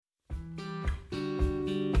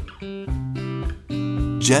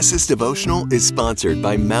Jess's devotional is sponsored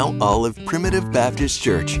by Mount Olive Primitive Baptist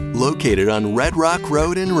Church, located on Red Rock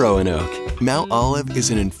Road in Roanoke. Mount Olive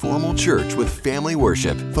is an informal church with family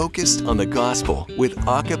worship focused on the gospel with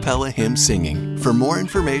a cappella hymn singing. For more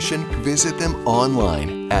information, visit them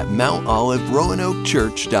online at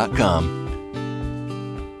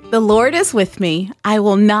mountoliveroanokechurch.com. The Lord is with me. I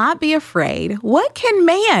will not be afraid. What can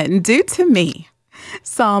man do to me?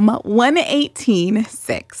 Psalm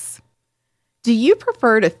 118:6. Do you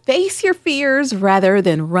prefer to face your fears rather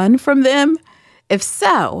than run from them? If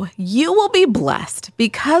so, you will be blessed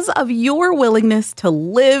because of your willingness to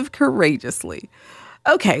live courageously.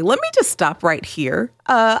 Okay, let me just stop right here.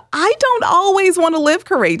 I don't always want to live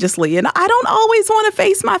courageously, and I don't always want to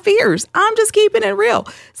face my fears. I'm just keeping it real.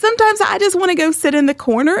 Sometimes I just want to go sit in the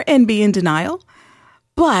corner and be in denial.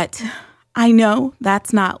 But I know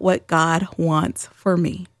that's not what God wants for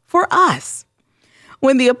me, for us.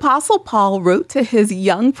 When the Apostle Paul wrote to his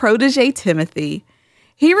young protege Timothy,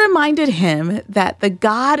 he reminded him that the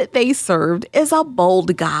God they served is a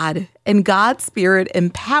bold God, and God's Spirit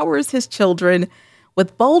empowers his children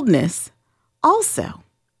with boldness also.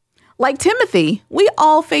 Like Timothy, we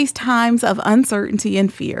all face times of uncertainty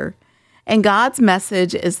and fear, and God's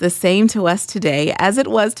message is the same to us today as it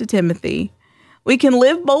was to Timothy. We can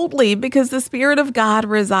live boldly because the Spirit of God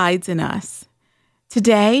resides in us.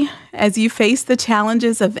 Today, as you face the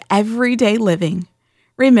challenges of everyday living,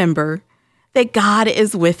 remember that God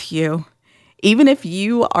is with you, even if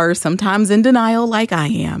you are sometimes in denial like I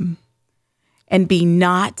am. And be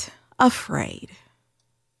not afraid.